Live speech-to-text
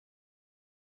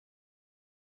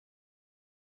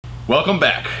Welcome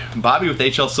back. Bobby with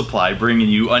HLSupply bringing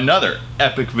you another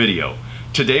epic video.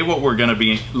 Today what we're going to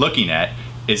be looking at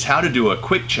is how to do a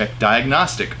quick check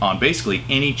diagnostic on basically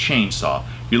any chainsaw.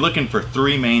 You're looking for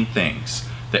three main things: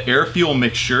 the air-fuel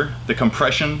mixture, the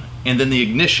compression, and then the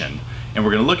ignition. And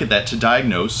we're going to look at that to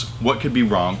diagnose what could be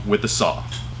wrong with the saw.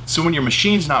 So when your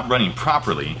machine's not running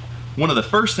properly, one of the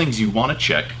first things you want to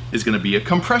check is going to be a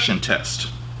compression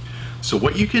test. So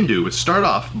what you can do is start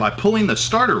off by pulling the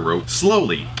starter rope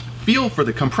slowly. Feel for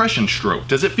the compression stroke.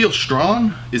 Does it feel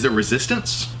strong? Is it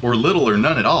resistance? Or little or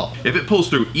none at all? If it pulls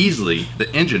through easily,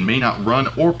 the engine may not run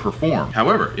or perform.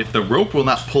 However, if the rope will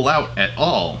not pull out at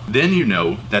all, then you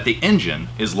know that the engine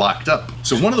is locked up.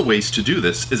 So one of the ways to do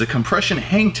this is a compression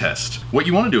hang test. What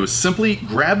you want to do is simply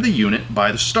grab the unit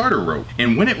by the starter rope,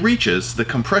 and when it reaches the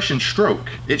compression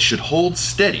stroke, it should hold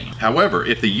steady. However,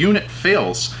 if the unit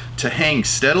fails to hang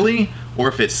steadily, or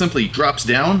if it simply drops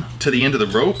down to the end of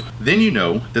the rope, then you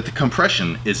know that the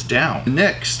compression is down.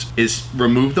 Next is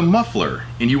remove the muffler,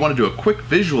 and you want to do a quick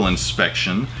visual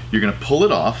inspection. You're going to pull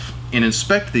it off and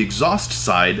inspect the exhaust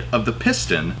side of the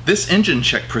piston. This engine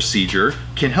check procedure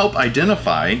can help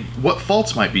identify what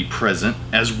faults might be present,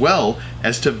 as well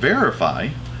as to verify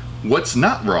what's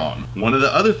not wrong. One of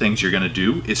the other things you're going to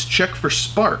do is check for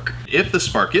spark. If the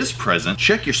spark is present,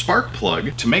 check your spark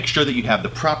plug to make sure that you have the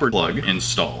proper plug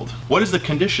installed. What is the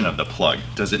condition of the plug?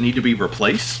 Does it need to be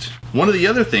replaced? One of the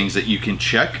other things that you can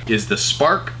check is the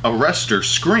spark arrestor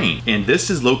screen, and this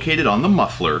is located on the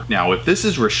muffler. Now, if this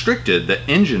is restricted, the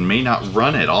engine may not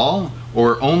run at all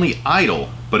or only idle,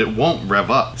 but it won't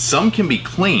rev up. Some can be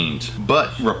cleaned,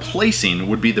 but replacing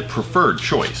would be the preferred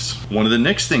choice. One of the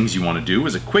next things you want to do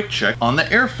is a quick check on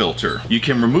the air filter. You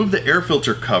can remove the air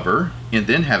filter cover and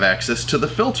then have access to the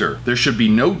filter. There should be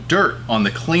no dirt on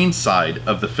the clean side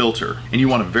of the filter, and you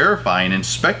want to verify and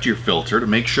inspect your filter to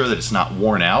make sure that it's not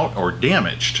worn out or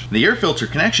damaged. The air filter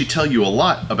can actually tell you a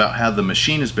lot about how the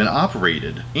machine has been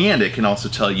operated, and it can also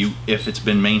tell you if it's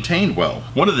been maintained well.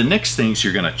 One of the next things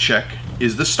you're going to check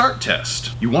is the start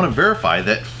test. You want to verify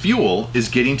that fuel is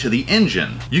getting to the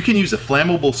engine. You can use a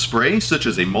flammable spray such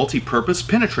as a multi-purpose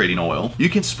penetrating oil. You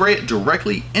can spray it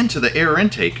directly into the air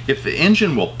intake. If the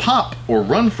engine will pop or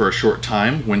run for a short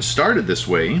time when started this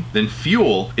way, then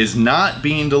fuel is not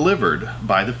being delivered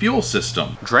by the fuel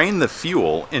system. Drain the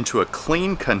fuel into a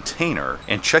clean container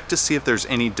and check to see if there's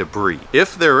any debris.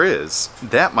 If there is,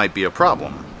 that might be a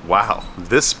problem. Wow,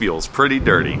 this feels pretty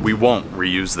dirty. We won't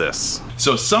reuse this.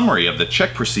 So, summary of the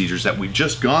check procedures that we've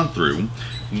just gone through.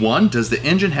 1, does the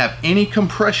engine have any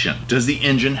compression? Does the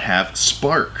engine have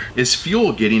spark? Is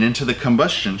fuel getting into the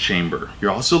combustion chamber?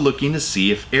 You're also looking to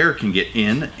see if air can get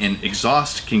in and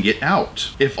exhaust can get out.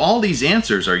 If all these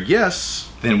answers are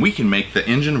yes, then we can make the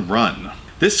engine run.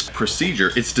 This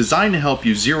procedure, it's designed to help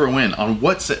you zero in on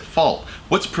what's at fault,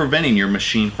 what's preventing your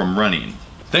machine from running.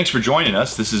 Thanks for joining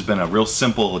us. This has been a real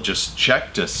simple just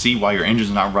check to see why your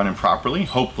engine's not running properly.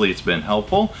 Hopefully it's been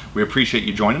helpful. We appreciate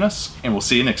you joining us, and we'll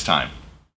see you next time.